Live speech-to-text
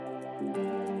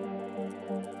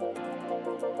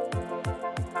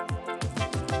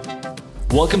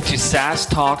Welcome to SaaS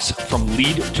Talks from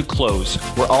Lead to Close,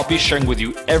 where I'll be sharing with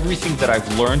you everything that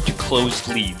I've learned to close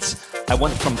leads. I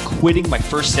went from quitting my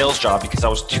first sales job because I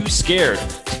was too scared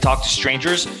to talk to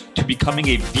strangers to becoming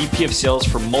a VP of sales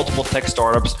for multiple tech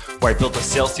startups where I built a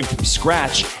sales team from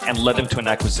scratch and led them to an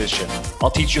acquisition.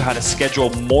 I'll teach you how to schedule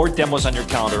more demos on your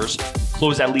calendars,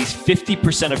 close at least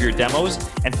 50% of your demos,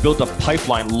 and build a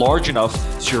pipeline large enough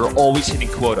so you're always hitting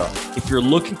quota. If you're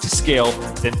looking to scale,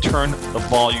 then turn the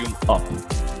volume up.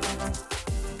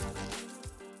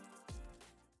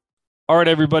 All right,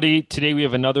 everybody. Today we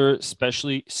have another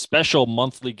special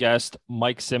monthly guest,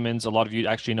 Mike Simmons. A lot of you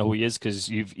actually know who he is because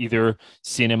you've either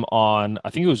seen him on, I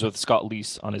think it was with Scott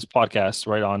Leese on his podcast,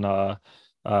 right? On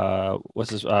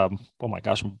what's his oh my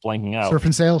gosh, I'm blanking out. Surf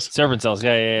and Sales.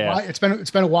 Yeah. It's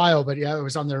been a while, but yeah, it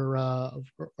was on there a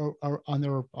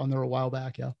while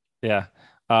back. Yeah.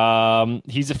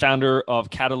 He's the founder of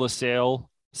Catalyst Sale.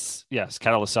 Yes,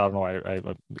 Catalyst. I don't know why I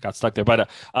got stuck there, but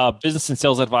business and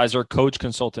sales advisor, coach,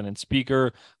 consultant, and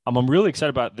speaker. I'm really excited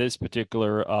about this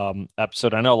particular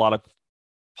episode. I know a lot of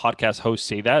podcast hosts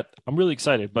say that. I'm really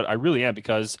excited, but I really am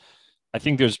because I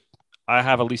think I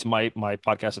have at least my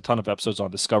podcast a ton of episodes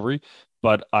on discovery,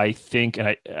 but I think, and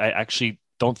I actually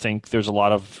don't think there's a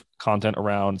lot of content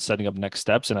around setting up next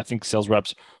steps, and I think sales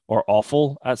reps are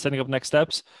awful at setting up next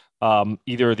steps.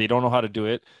 Either they don't know how to do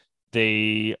it.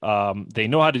 They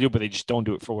know how to do it, but they just don't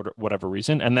do it for whatever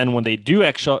reason. And then when they do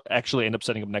actually end up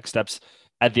setting up next steps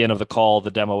at the end of the call, the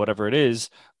demo, whatever it is,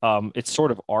 it's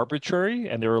sort of arbitrary.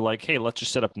 And they were like, hey, let's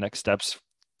just set up next steps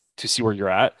to see where you're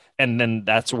at. And then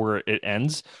that's where it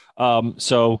ends.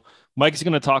 So Mike's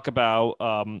going to talk about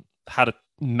how to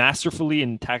masterfully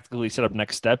and tactically set up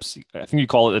next steps. I think you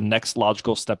call it a next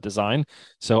logical step design.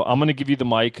 So I'm going to give you the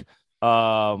mic.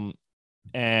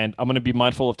 And I'm going to be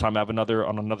mindful of time. I have on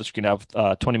another screen. I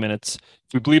have 20 minutes.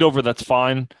 If we bleed over, that's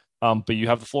fine. But you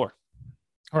have the floor.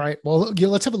 All right. Well,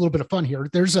 let's have a little bit of fun here.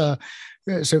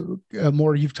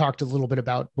 More, you've talked a little bit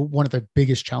about one of the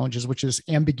biggest challenges, which is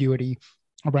ambiguity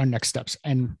around next steps.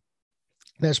 And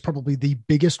that's probably the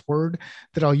biggest word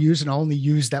that I'll use. And I'll only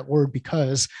use that word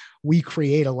because we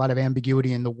create a lot of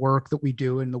ambiguity in the work that we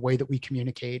do and the way that we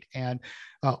communicate. And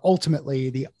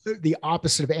ultimately, the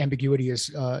opposite of ambiguity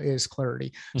is clarity.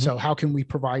 Mm-hmm. So how can we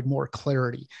provide more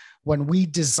clarity? When we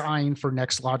design for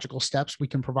next logical steps, we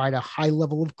can provide a high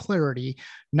level of clarity,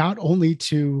 not only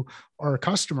to our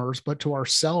customers, but to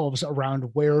ourselves around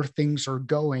where things are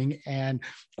going and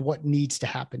what needs to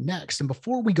happen next. And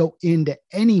before we go into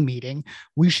any meeting,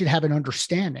 we should have an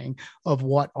understanding of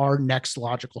what our next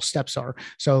logical steps are.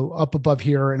 So up above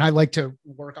here, and I like to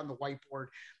work on the whiteboard.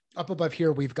 Up above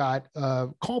here, we've got a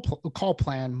call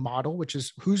plan model, which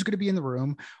is who's going to be in the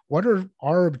room, what are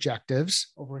our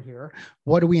objectives over here,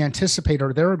 what do we anticipate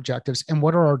are their objectives, and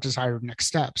what are our desired next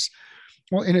steps.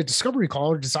 Well, in a discovery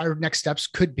call, our desired next steps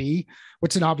could be,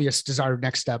 what's an obvious desired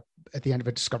next step at the end of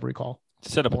a discovery call?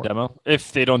 Set up a demo.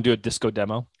 If they don't do a disco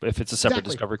demo, if it's a separate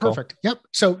discovery call. Perfect. Yep.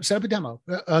 So set up a demo,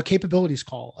 a capabilities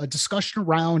call, a discussion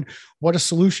around what a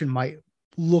solution might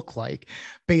look like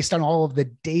based on all of the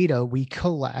data we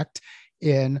collect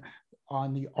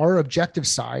on our objective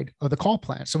side of the call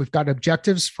plan. So we've got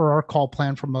objectives for our call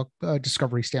plan from a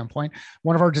discovery standpoint.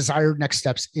 One of our desired next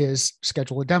steps is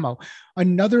schedule a demo.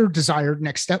 Another desired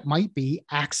next step might be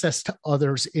access to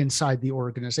others inside the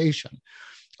organization.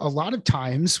 A lot of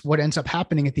times what ends up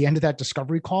happening at the end of that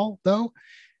discovery call, though,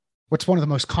 what's one of the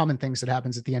most common things that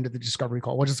happens at the end of the discovery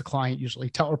call? What does the client usually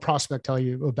tell or prospect tell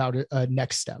you about a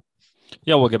next step?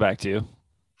 Yeah, we'll get back to you.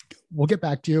 We'll get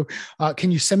back to you.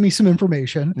 Can you send me some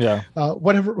information? Yeah.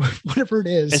 Whatever it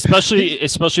is. Especially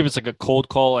if it's like a cold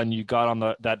call and you got on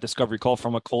that discovery call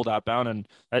from a cold outbound, and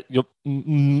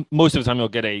most of the time you'll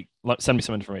get send me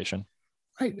some information.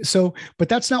 Right. So, but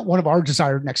that's not one of our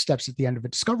desired next steps at the end of a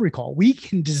discovery call. We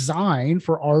can design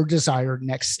for our desired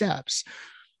next steps.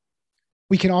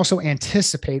 We can also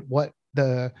anticipate what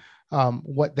their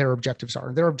objectives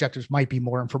are. Their objectives might be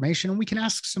more information, and we can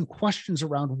ask some questions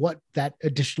around what that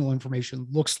additional information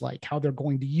looks like, how they're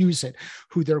going to use it,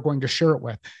 who they're going to share it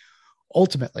with.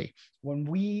 Ultimately, when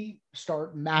we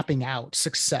start mapping out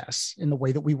success in the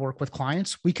way that we work with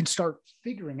clients, we can start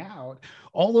figuring out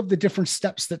all of the different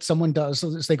steps that someone does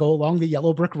as they go along the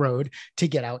yellow brick road to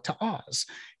get out to Oz.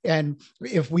 And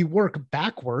if we work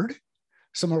backward,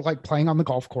 similar like playing on the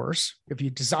golf course, if you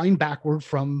design backward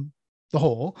from the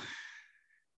hole,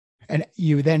 and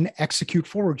you then execute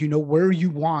forward, you know where you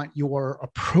want your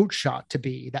approach shot to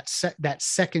be, that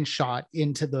second shot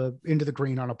into the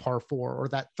green on a par 4, or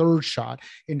that third shot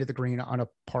into the green on a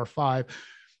par 5.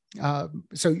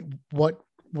 So what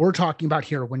we're talking about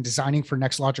here when designing for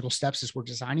next logical steps is we're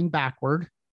designing backward,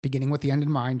 beginning with the end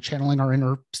in mind, channeling our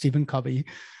inner Stephen Covey,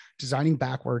 designing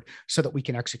backward so that we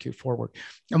can execute forward.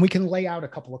 And we can lay out a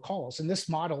couple of calls. And this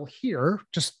model here,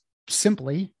 just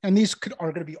simply, and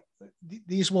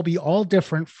these will be all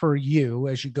different for you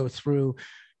as you go through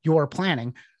your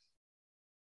planning.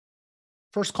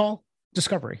 First call,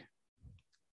 discovery.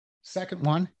 Second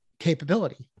one,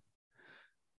 capability.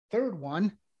 Third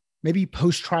one, maybe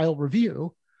post-trial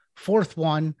review. Fourth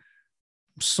one,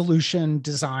 solution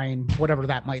design, whatever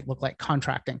that might look like,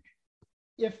 contracting.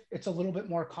 If it's a little bit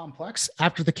more complex,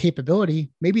 after the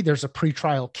capability, maybe there's a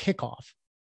pre-trial kickoff.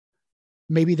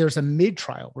 Maybe there's a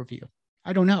mid-trial review.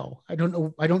 I don't know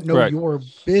right.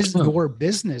 your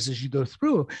business as you go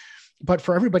through. But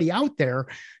for everybody out there,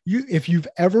 if you've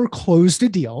ever closed a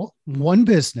deal, one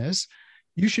business,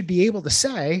 you should be able to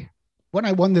say, when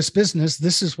I won this business,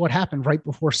 this is what happened right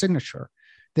before signature.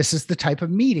 This is the type of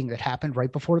meeting that happened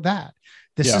right before that.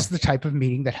 This is the type of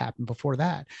meeting that happened before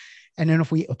that. And then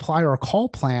if we apply our call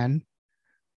plan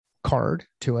card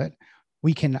to it,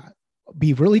 we can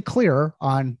be really clear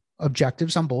on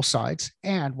objectives on both sides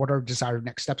and what our desired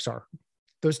next steps are.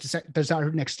 Those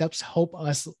desired next steps help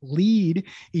us lead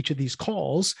each of these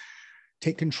calls,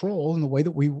 take control in the way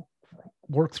that we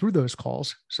work through those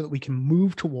calls so that we can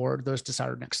move toward those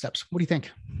desired next steps. What do you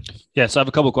think? Yeah, so I have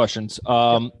a couple of questions.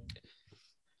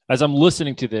 As I'm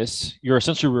listening to this, you're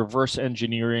essentially reverse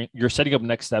engineering. You're setting up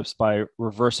next steps by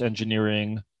reverse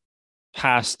engineering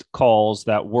past calls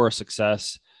that were a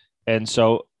success. And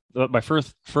so my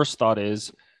first thought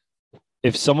is,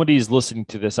 if somebody's listening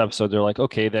to this episode, they're like,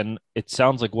 okay, then it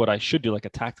sounds like what I should do, like a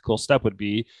tactical step would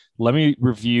be, let me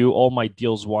review all my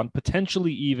deals won,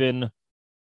 potentially even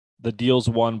the deals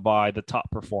won by the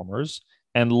top performers.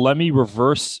 And let me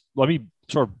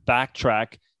sort of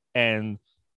backtrack and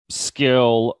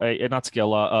sort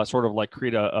of like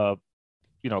create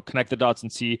connect the dots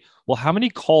and see, well, how many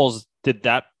calls did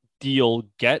that deal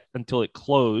get until it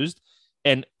closed?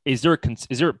 And is there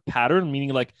a pattern, meaning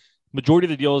like majority of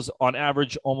the deals on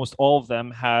average, almost all of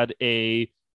them had a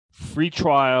free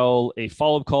trial, a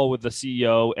follow-up call with the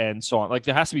CEO, and so on. Like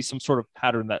there has to be some sort of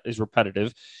pattern that is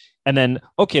repetitive. And then,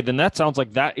 okay, then that sounds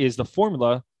like that is the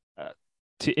formula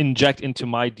to inject into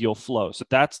my deal flow. So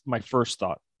that's my first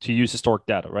thought, to use historic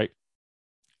data, right?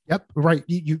 Yep, right.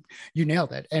 You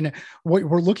nailed it. And what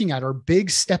we're looking at are big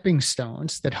stepping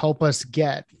stones that help us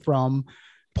get from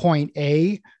point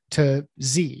A to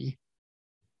Z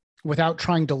without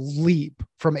trying to leap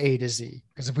from A to Z.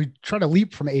 Because if we try to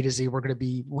leap from A to Z,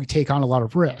 we take on a lot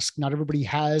of risk. Not everybody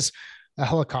has a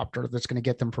helicopter that's going to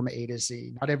get them from A to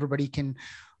Z. Not everybody can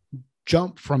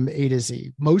jump from A to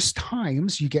Z. Most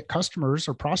times you get customers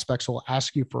or prospects will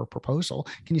ask you for a proposal.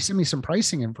 Can you send me some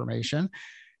pricing information?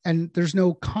 And there's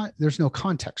no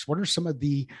context. What are some of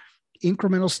the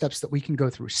incremental steps that we can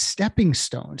go through, stepping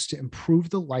stones to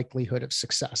improve the likelihood of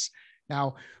success?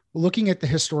 Now, looking at the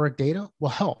historic data will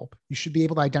help. You should be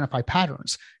able to identify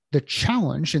patterns. The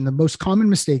challenge and the most common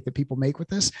mistake that people make with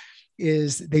this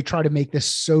is they try to make this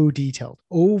so detailed,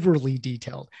 overly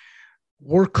detailed.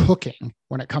 We're cooking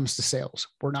when it comes to sales.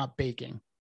 We're not baking.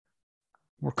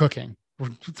 We're cooking.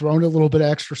 We're throwing a little bit of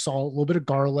extra salt, a little bit of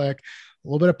garlic, a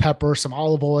little bit of pepper, some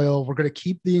olive oil. We're going to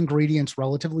keep the ingredients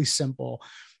relatively simple.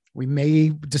 We may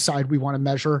decide we want to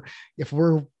measure. If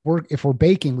we're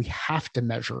baking, we have to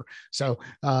measure. So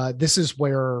this is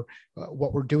where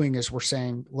what we're doing is we're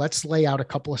saying, let's lay out a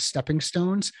couple of stepping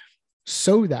stones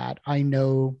so that I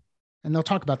know, and they'll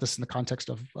talk about this in the context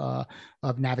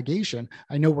of navigation.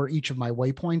 I know where each of my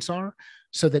waypoints are,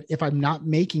 so that if I'm not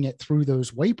making it through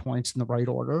those waypoints in the right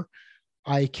order,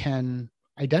 I can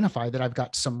identify that I've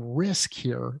got some risk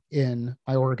here in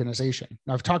my organization.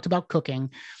 Now, I've talked about cooking.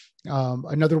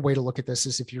 Another way to look at this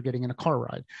is if you're getting in a car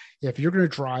ride. If you're going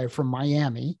to drive from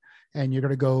Miami and you're going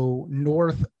to go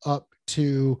north up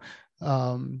to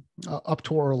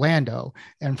Orlando,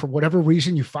 and for whatever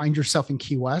reason you find yourself in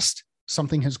Key West,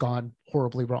 something has gone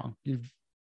horribly wrong.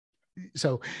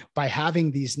 So by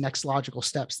having these next logical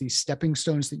steps, these stepping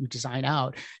stones that you design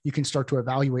out, you can start to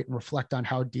evaluate and reflect on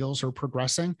how deals are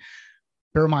progressing.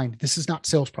 Bear in mind, this is not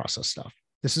sales process stuff.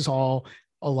 This is all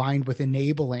aligned with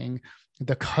enabling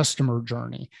the customer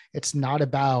journey. It's not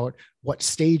about what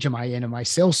stage am I in my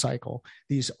sales cycle.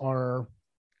 These are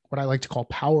what I like to call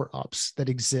power ups that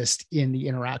exist in the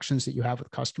interactions that you have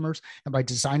with customers. And by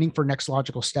designing for next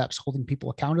logical steps, holding people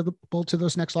accountable to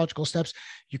those next logical steps,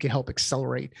 you can help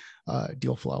accelerate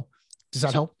deal flow. Does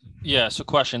that help? Yeah. So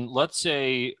question, let's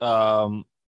say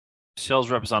sales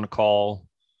rep is on a call,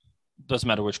 doesn't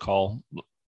matter which call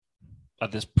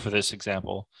for this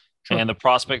example. Sure. and the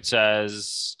prospect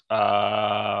says,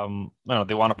 no,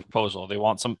 they want a proposal, they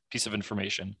want some piece of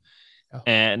information, Yeah.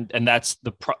 and that's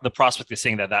the prospect is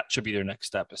saying that that should be their next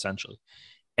step essentially.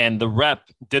 And the rep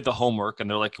did the homework, and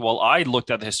they're like, well, I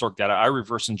looked at the historic data, I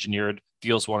reverse engineered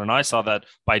deals one, and I saw that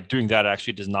by doing that, it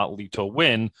actually does not lead to a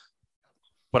win.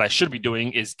 What I should be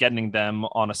doing is getting them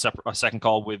on a second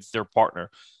call with their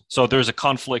partner. So there's a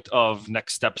conflict of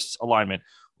next steps alignment.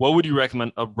 What would you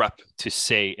recommend a rep to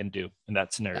say and do in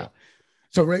that scenario? Yeah.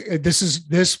 So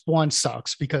this one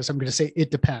sucks because I'm going to say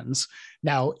it depends.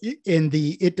 Now, in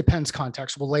the it depends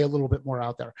context, we'll lay a little bit more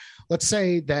out there. Let's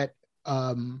say that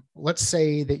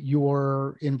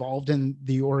you're involved in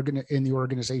the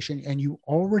organization and you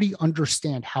already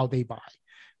understand how they buy,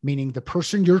 meaning the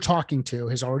person you're talking to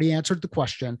has already answered the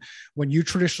question. When you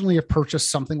traditionally have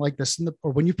purchased something like this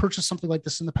or when you purchased something like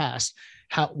this in the past,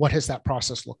 what has that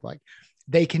process looked like?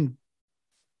 They can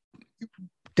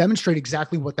demonstrate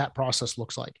exactly what that process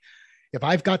looks like. If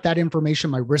I've got that information,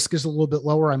 my risk is a little bit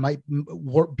lower. I might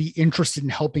be interested in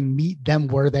helping meet them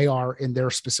where they are in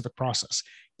their specific process.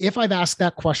 If I've asked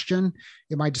that question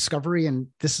in my discovery, and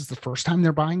this is the first time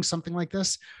they're buying something like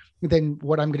this, then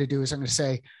what I'm going to do is I'm going to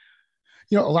say,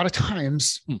 a lot of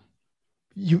times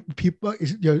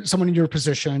someone in your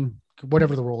position,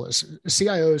 whatever the role is,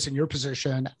 CIOs in your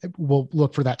position will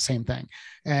look for that same thing.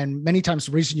 And many times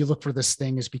the reason you look for this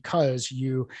thing is because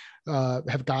you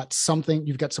have got something,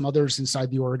 you've got some others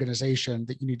inside the organization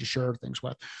that you need to share things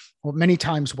with. Well, many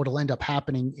times what will end up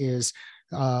happening is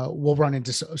we'll run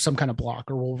into some kind of block,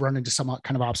 or we'll run into some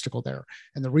kind of obstacle there.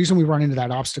 And the reason we run into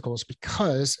that obstacle is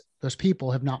because those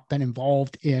people have not been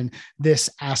involved in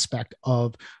this aspect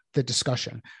of the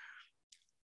discussion.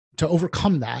 To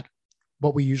overcome that,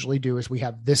 what we usually do is we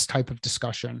have this type of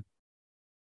discussion.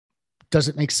 Does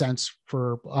it make sense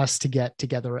for us to get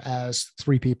together as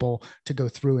 3 people to go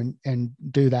through and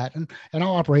do that? And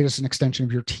I'll operate as an extension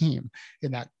of your team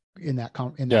in that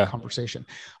conversation.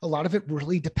 A lot of it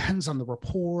really depends on the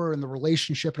rapport and the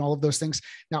relationship and all of those things.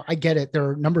 Now, I get it. There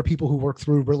are a number of people who work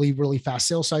through really, really fast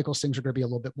sales cycles. Things are going to be a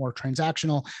little bit more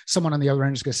transactional. Someone on the other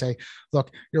end is going to say,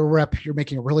 look, you're a rep. You're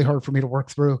making it really hard for me to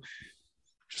work through.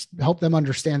 Just help them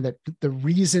understand that the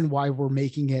reason why we're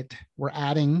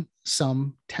adding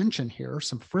some tension here,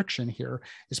 some friction here,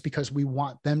 is because we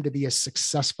want them to be as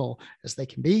successful as they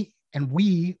can be. And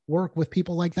we work with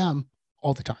people like them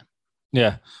all the time.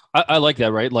 Yeah, I like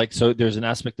that, right? Like, so there's an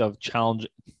aspect of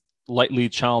lightly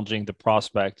challenging the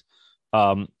prospect.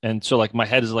 And so like my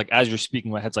head is like, as you're speaking,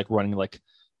 my head's like running like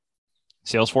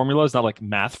sales formulas, not like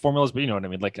math formulas, but you know what I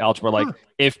mean? Like algebra, like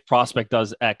if prospect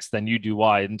does X, then you do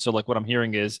Y. And so like what I'm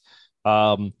hearing is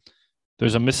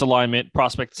there's a misalignment.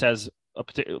 Prospect says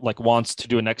wants to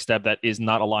do a next step that is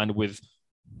not aligned with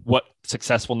what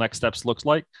successful next steps looks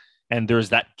like. And there's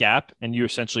that gap, and you're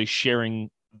essentially sharing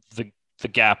the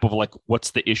gap of like,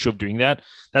 what's the issue of doing that?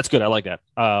 That's good. I like that.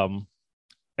 And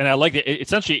I like it.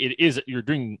 Essentially, you're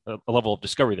doing a level of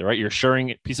discovery there, right? You're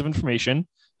sharing a piece of information,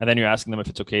 and then you're asking them if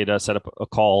it's okay to set up a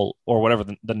call or whatever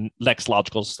the next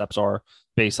logical steps are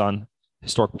based on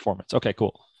historic performance. Okay,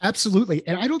 cool. Absolutely.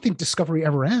 And I don't think discovery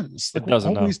ever ends. It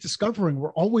doesn't. We're always discovering.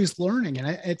 We're always learning. And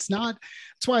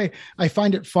that's why I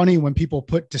find it funny when people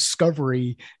put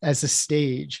discovery as a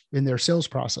stage in their sales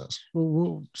process.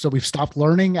 So we've stopped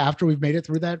learning after we've made it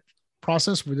through that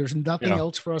process where there's nothing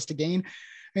else for us to gain.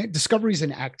 Discovery is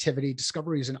an activity.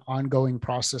 Discovery is an ongoing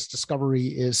process. Discovery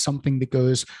is something that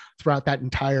goes throughout that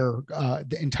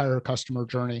the entire customer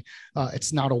journey.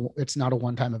 It's not a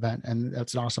one-time event, and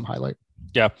that's an awesome highlight.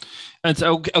 Yeah, and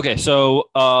so okay, so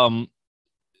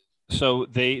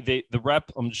the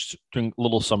rep. I'm just doing a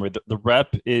little summary. The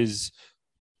rep is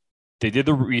they did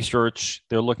the research.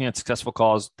 They're looking at successful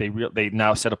calls. They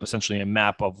now set up essentially a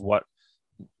map of what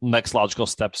next logical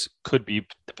steps could be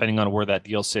depending on where that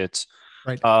deal sits.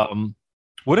 Right.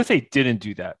 What if they didn't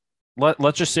do that?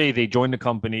 Let's just say they joined the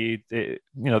company.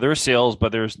 They're sales,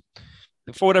 but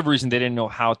for whatever reason they didn't know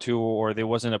how to, or there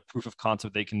wasn't a proof of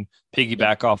concept they can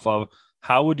piggyback off of.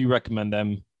 How would you recommend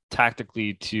them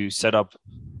tactically to set up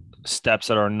steps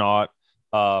that are not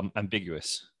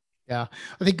ambiguous? Yeah,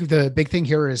 I think the big thing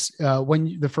here is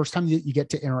when the first time you get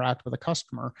to interact with a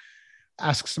customer,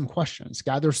 ask some questions,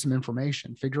 gather some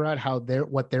information, figure out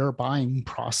what their buying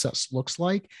process looks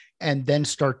like, and then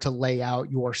start to lay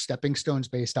out your stepping stones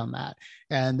based on that.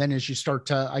 And then as you start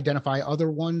to identify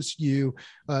other ones, you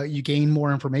gain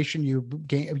more information,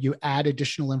 you add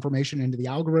additional information into the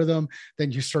algorithm,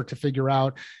 then you start to figure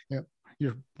out,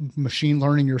 you're machine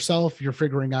learning yourself. You're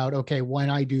figuring out, okay,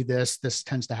 when I do this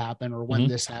tends to happen, or when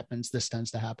this happens, this tends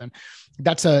to happen.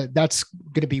 That's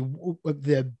going to be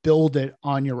the build it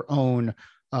on your own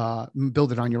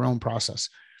build it on your own process.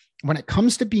 When it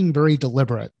comes to being very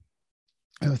deliberate,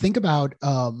 think about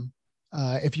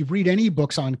if you read any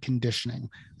books on conditioning,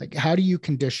 like how do you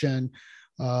condition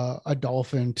a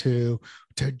dolphin to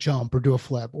jump or do a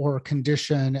flip, or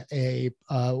condition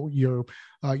your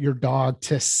dog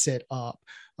to sit up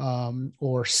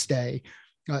or stay.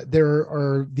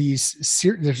 There's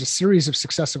a series of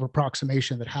successive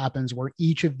approximation that happens where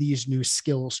each of these new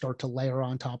skills start to layer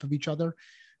on top of each other.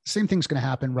 The same thing's going to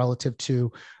happen relative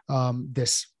to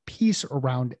this piece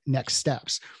around next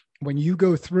steps. When you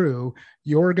go through,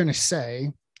 you're going to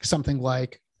say something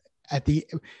like, at the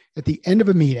end of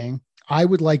a meeting, I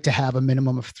would like to have a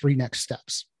minimum of 3 next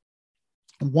steps.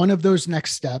 One of those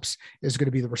next steps is going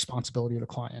to be the responsibility of the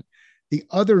client. The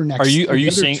other next. Are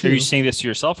you saying this to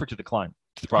yourself or to the client?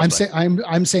 To the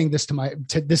I'm saying this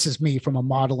this is me from a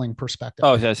modeling perspective.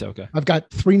 Oh, yes, okay. I've got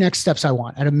 3 next steps I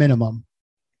want at a minimum.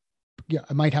 Yeah,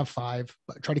 I might have 5,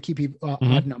 but try to keep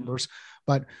odd numbers.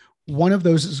 But one of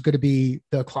those is going to be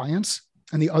the client's,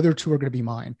 and the other 2 are going to be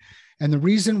mine. And the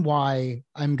reason why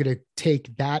I'm going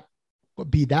to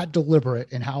be that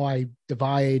deliberate in how I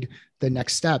divide the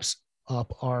next steps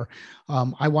up are,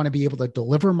 I want to be able to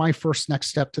deliver my first next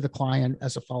step to the client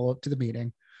as a follow-up to the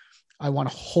meeting. I want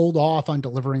to hold off on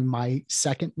delivering my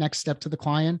second next step to the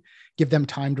client, give them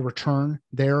time to return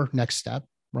their next step,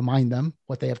 remind them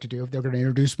what they have to do. If they're going to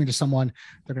introduce me to someone,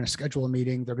 they're going to schedule a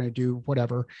meeting, they're going to do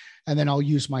whatever. And then I'll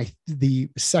use the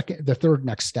third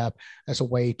next step as a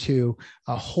way to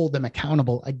hold them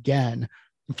accountable again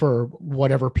for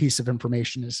whatever piece of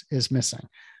information is missing.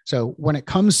 So when it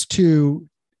comes to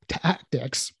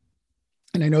tactics,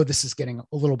 and I know this is getting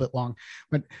a little bit long,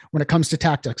 but when it comes to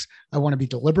tactics, I want to be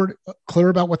deliberate, clear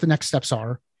about what the next steps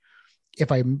are.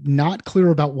 If I'm not clear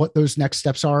about what those next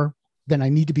steps are, then I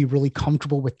need to be really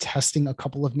comfortable with testing a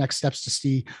couple of next steps to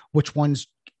see which ones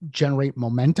generate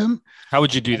momentum. How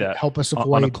would you do that? Help us avoid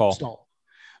on a call. Stall.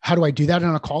 How do I do that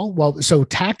on a call? Well, so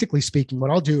tactically speaking,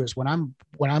 what I'll do is when I'm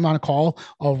on a call,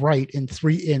 I'll write in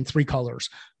three colors.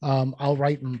 I'll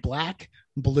write in black,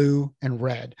 blue, and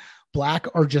red. Black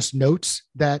are just notes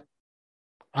that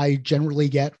I generally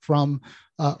get from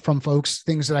folks,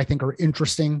 things that I think are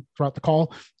interesting throughout the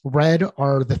call. Red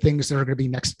are the things that are going to be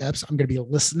next steps. I'm going to be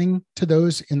listening to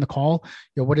those in the call.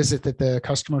 What is it that the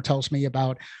customer tells me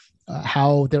about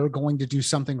how they're going to do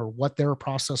something, or what their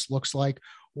process looks like,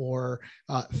 or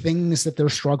things that they're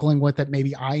struggling with that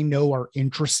maybe I know are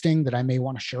interesting that I may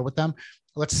want to share with them.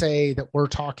 Let's say that we're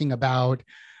talking about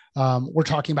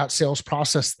sales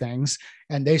process things,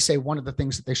 and they say one of the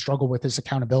things that they struggle with is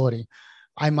accountability.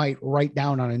 I might write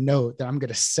down on a note that I'm going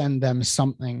to send them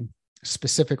something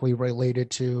specifically related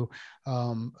to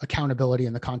accountability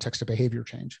in the context of behavior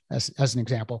change, as an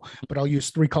example. But I'll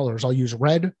use 3 colors. I'll use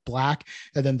red, black,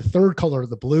 and then the third color,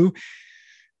 the blue.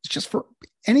 It's just for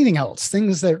anything else,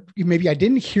 things that maybe I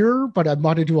didn't hear, but I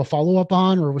want to do a follow-up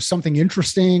on, or was something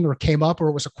interesting or came up, or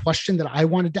it was a question that I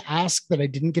wanted to ask that I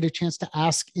didn't get a chance to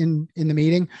ask in the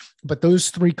meeting. But those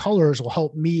 3 colors will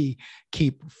help me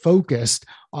keep focused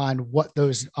on what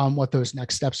those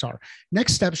next steps are.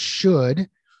 Next steps should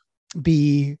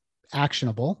be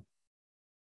actionable.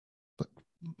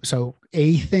 So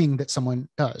a thing that someone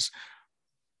does: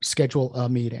 schedule a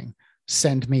meeting,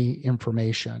 send me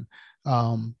information,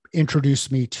 introduce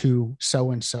me to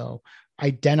so-and-so,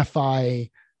 identify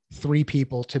 3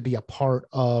 people to be a part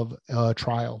of a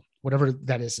trial, whatever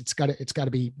that is. It's got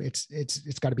to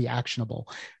be actionable.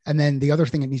 And then the other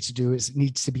thing it needs to do is it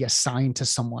needs to be assigned to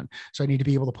someone. So I need to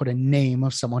be able to put a name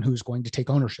of someone who's going to take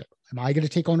ownership. Am I going to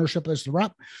take ownership as the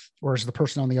rep, or is the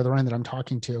person on the other end that I'm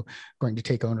talking to going to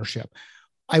take ownership?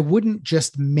 I wouldn't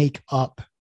just make up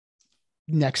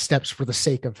next steps for the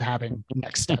sake of having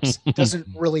next steps. It doesn't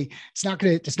really, it's not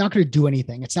going to do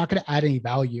anything. It's not going to add any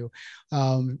value.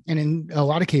 And in a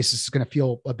lot of cases, it's going to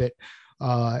feel a bit,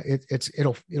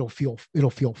 it'll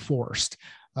feel forced.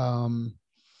 As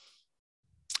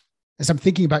I'm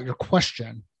thinking about your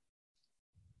question,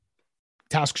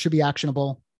 tasks should be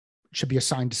actionable, should be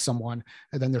assigned to someone,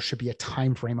 and then there should be a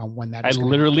time frame on when that is. I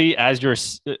literally, as you're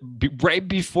right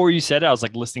before you said it, I was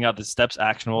like listing out the steps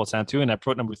actionable it's down to, and I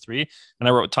put number 3, and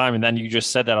I wrote time, and then you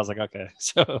just said that. I was like, okay,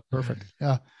 so perfect.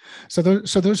 Yeah. So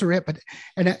those are it. But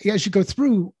as you go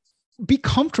through, be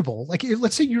comfortable. Like,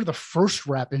 let's say you're the first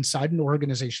rep inside an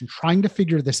organization trying to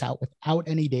figure this out without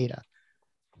any data.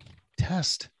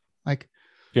 Test. Like,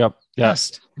 yep.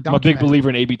 Test. I'm a big believer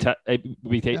in A/B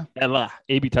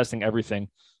testing everything.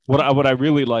 What I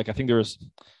really like,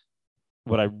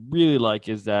 what I really like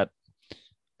is that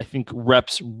I think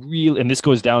reps really, and this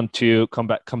comes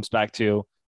back to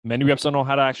many reps don't know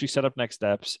how to actually set up next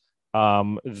steps.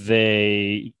 What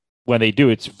when they do,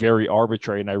 it's very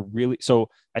arbitrary. And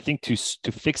I think to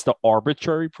fix the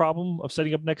arbitrary problem of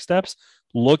setting up next steps,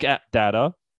 look at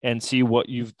data and see what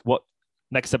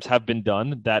next steps have been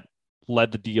done that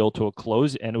led the deal to a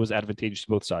close and it was advantageous to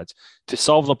both sides. To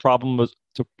solve the problem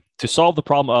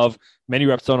of many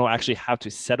reps don't know actually how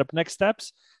to set up next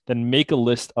steps, then make a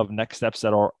list of next steps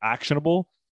that are actionable,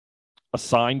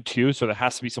 assigned to. So there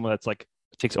has to be someone that's like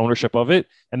takes ownership of it,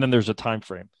 and then there's a time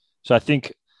frame. So I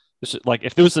think this is like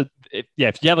if you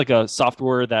had like a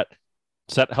software that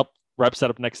help reps set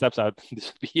up next steps, this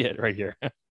would be it right here.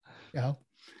 Yeah.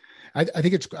 I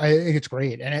think it's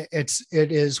great. And it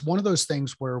is one of those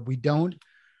things where we don't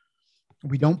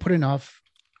put enough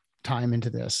time into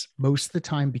this most of the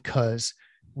time because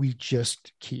we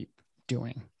just keep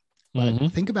doing.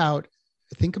 But think about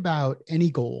any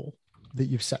goal that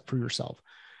you've set for yourself.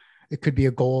 It could be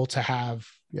a goal to have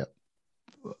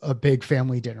a big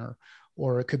family dinner,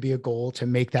 or it could be a goal to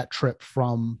make that trip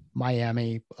from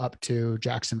Miami up to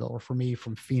Jacksonville, or for me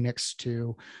from Phoenix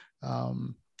to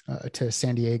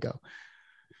San Diego.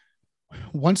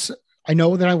 Once I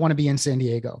know that I want to be in San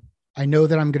Diego, I know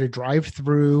that I'm going to drive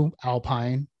through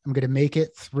Alpine. I'm going to make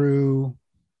it through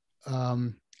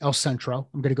El Centro.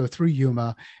 I'm going to go through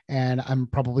Yuma, and I'm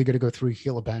probably going to go through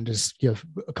Gila Bend as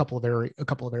a couple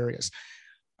of areas.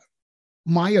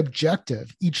 My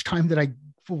objective each time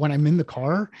when I'm in the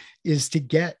car is to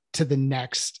get to the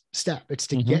next step. It's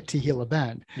to get to Gila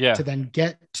Bend, to then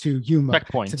get to Yuma,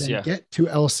 checkpoints, to then get to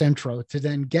El Centro, to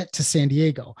then get to San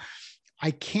Diego.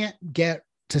 I can't get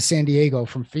to San Diego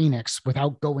from Phoenix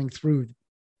without going through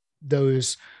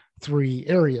those 3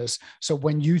 areas. So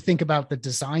when you think about the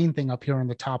design thing up here on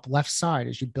the top left side,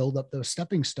 as you build up those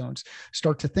stepping stones,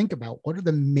 start to think about what are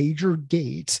the major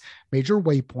gates, major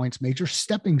waypoints, major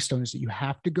stepping stones that you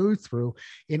have to go through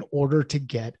in order to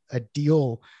get a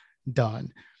deal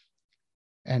done.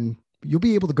 And you'll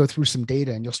be able to go through some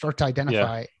data and you'll start to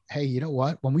identify, hey, you know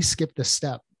what, when we skip this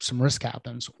step, some risk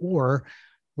happens, or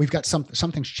we've got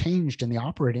something's changed in the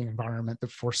operating environment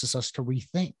that forces us to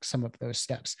rethink some of those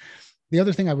steps. The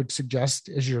other thing I would suggest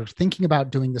as you're thinking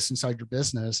about doing this inside your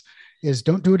business is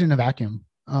don't do it in a vacuum.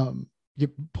 You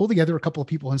pull together a couple of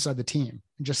people inside the team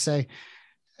and just say,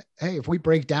 hey, if we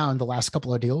break down the last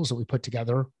couple of deals that we put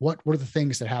together, what were the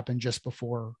things that happened just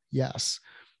before yes?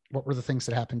 What were the things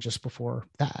that happened just before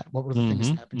that? What were the things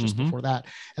that happened just before that?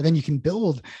 And then you can get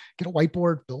a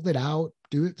whiteboard, build it out,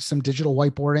 do some digital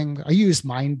whiteboarding. I use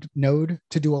MindNode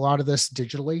to do a lot of this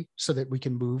digitally so that we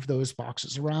can move those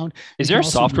boxes around. Is there a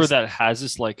software that has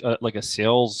this like a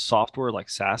sales software, like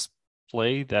SaaS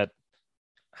play that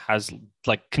has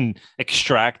like can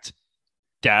extract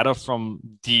data from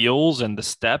deals and the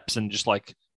steps and just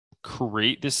like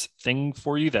create this thing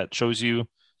for you that shows you?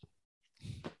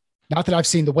 Not that I've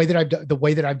seen. The way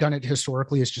that I've done it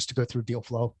historically is just to go through deal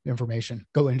flow information,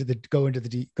 go into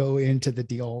the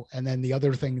deal, and then the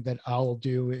other thing that I'll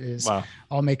do is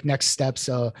I'll make next steps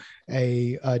a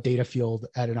data field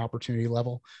at an opportunity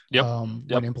level.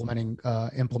 When implementing a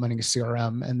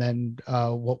CRM, and then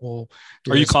what we'll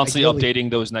do. Are you constantly updating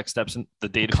those next steps in the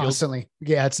data constantly?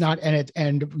 Field? Yeah, it's not, and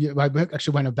I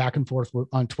actually went back and forth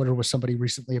on Twitter with somebody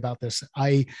recently about this.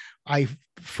 I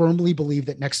firmly believe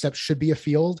that next steps should be a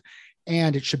field,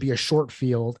 and it should be a short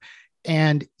field.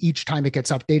 And each time it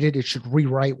gets updated, it should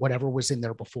rewrite whatever was in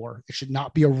there before. It should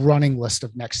not be a running list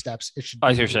of next steps. It should.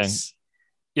 I hear you're saying.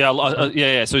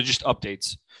 Yeah. So just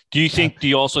updates. Do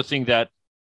you also think that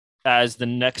as the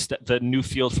new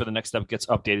field for the next step gets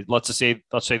updated, let's say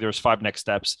there's 5 next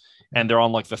steps and they're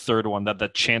on like the third one, that the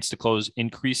chance to close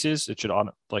increases? It should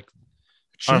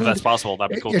I don't know if that's possible.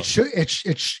 That'd be cool.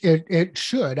 It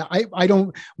should. I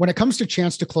don't, when it comes to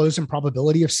chance to close and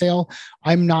probability of sale,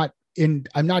 I'm not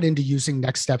into using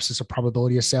next steps as a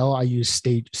probability of sale. I use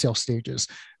sales stages.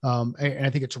 And I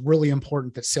think it's really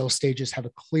important that sales stages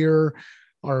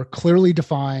are clearly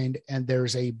defined. And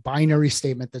there's a binary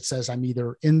statement that says I'm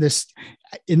either in this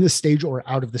stage or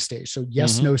out of the stage. So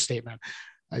yes, no statement.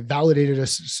 I validated a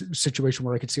situation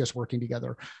where I could see us working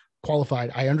together. Qualified.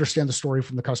 I understand the story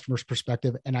from the customer's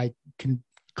perspective, and I can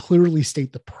clearly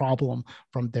state the problem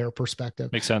from their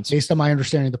perspective. Makes sense. Based on my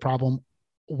understanding of the problem,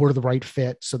 we're the right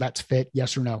fit. So that's fit,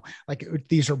 yes or no. Like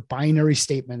these are binary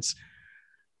statements.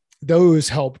 Those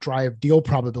help drive deal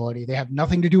probability. They have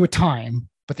nothing to do with time,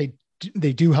 but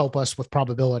they do help us with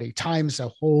probability. Time's a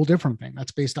whole different thing.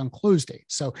 That's based on close date.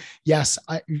 So yes,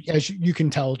 as you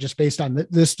can tell, just based on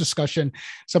this discussion,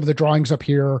 some of the drawings up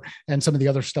here and some of the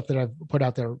other stuff that I've put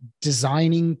out there,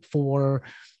 designing to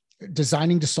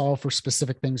solve for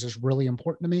specific things is really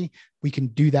important to me. We can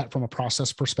do that from a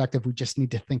process perspective. We just need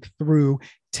to think through,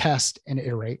 test, and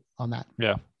iterate on that.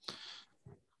 Yeah.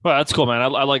 Well, that's cool, man.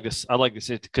 I like this. I like this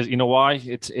because you know why?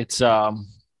 It's a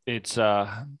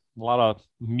lot of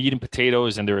meat and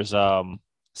potatoes, and there's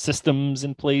systems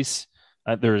in place.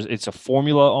 It's a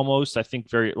formula almost. I think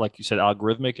very like you said,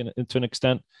 algorithmic to an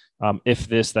extent. If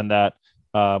this, then that.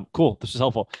 Cool. This is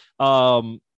helpful.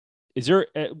 Is there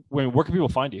where can people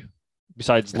find you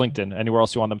besides LinkedIn? Anywhere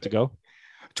else you want them to go?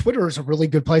 Twitter is a really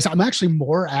good place. I'm actually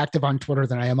more active on Twitter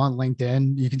than I am on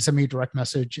LinkedIn. You can send me a direct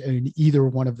message in either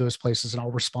one of those places and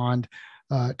I'll respond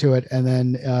to it. And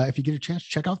then if you get a chance,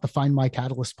 check out the Find My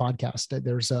Catalyst podcast.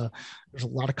 There's a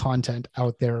lot of content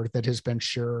out there that has been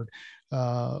shared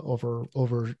over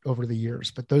the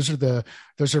years, but those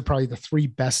are probably the three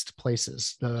best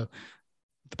places: the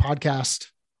podcast,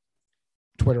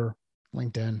 Twitter,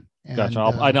 LinkedIn. And, gotcha.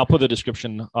 I'll put the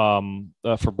description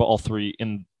for all three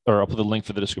I'll put the link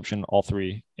for the description, all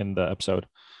three in the episode.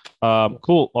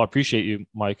 Cool. Well, I appreciate you,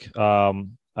 Mike.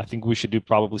 I think we should do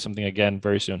probably something again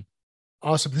very soon.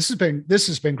 Awesome. This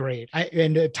has been great.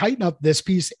 Tighten up this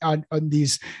piece on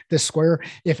this square.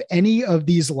 If any of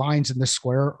these lines in this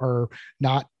square are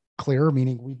not clear,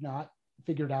 meaning we've not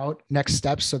figured out next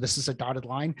steps, so this is a dotted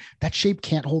line, that shape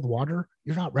can't hold water.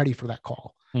 You're not ready for that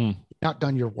call. You've not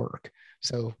done your work.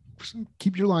 So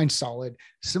keep your line solid,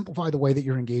 simplify the way that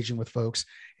you're engaging with folks,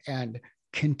 and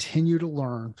continue to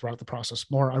learn throughout the process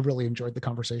more. I really enjoyed the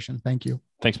conversation. Thank you.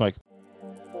 Thanks, Mike.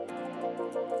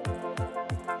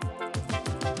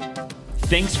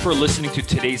 Thanks for listening to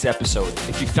today's episode.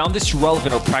 If you found this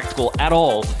relevant or practical at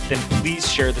all, then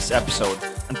please share this episode.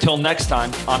 Until next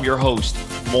time, I'm your host,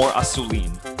 Mor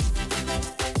Asulin.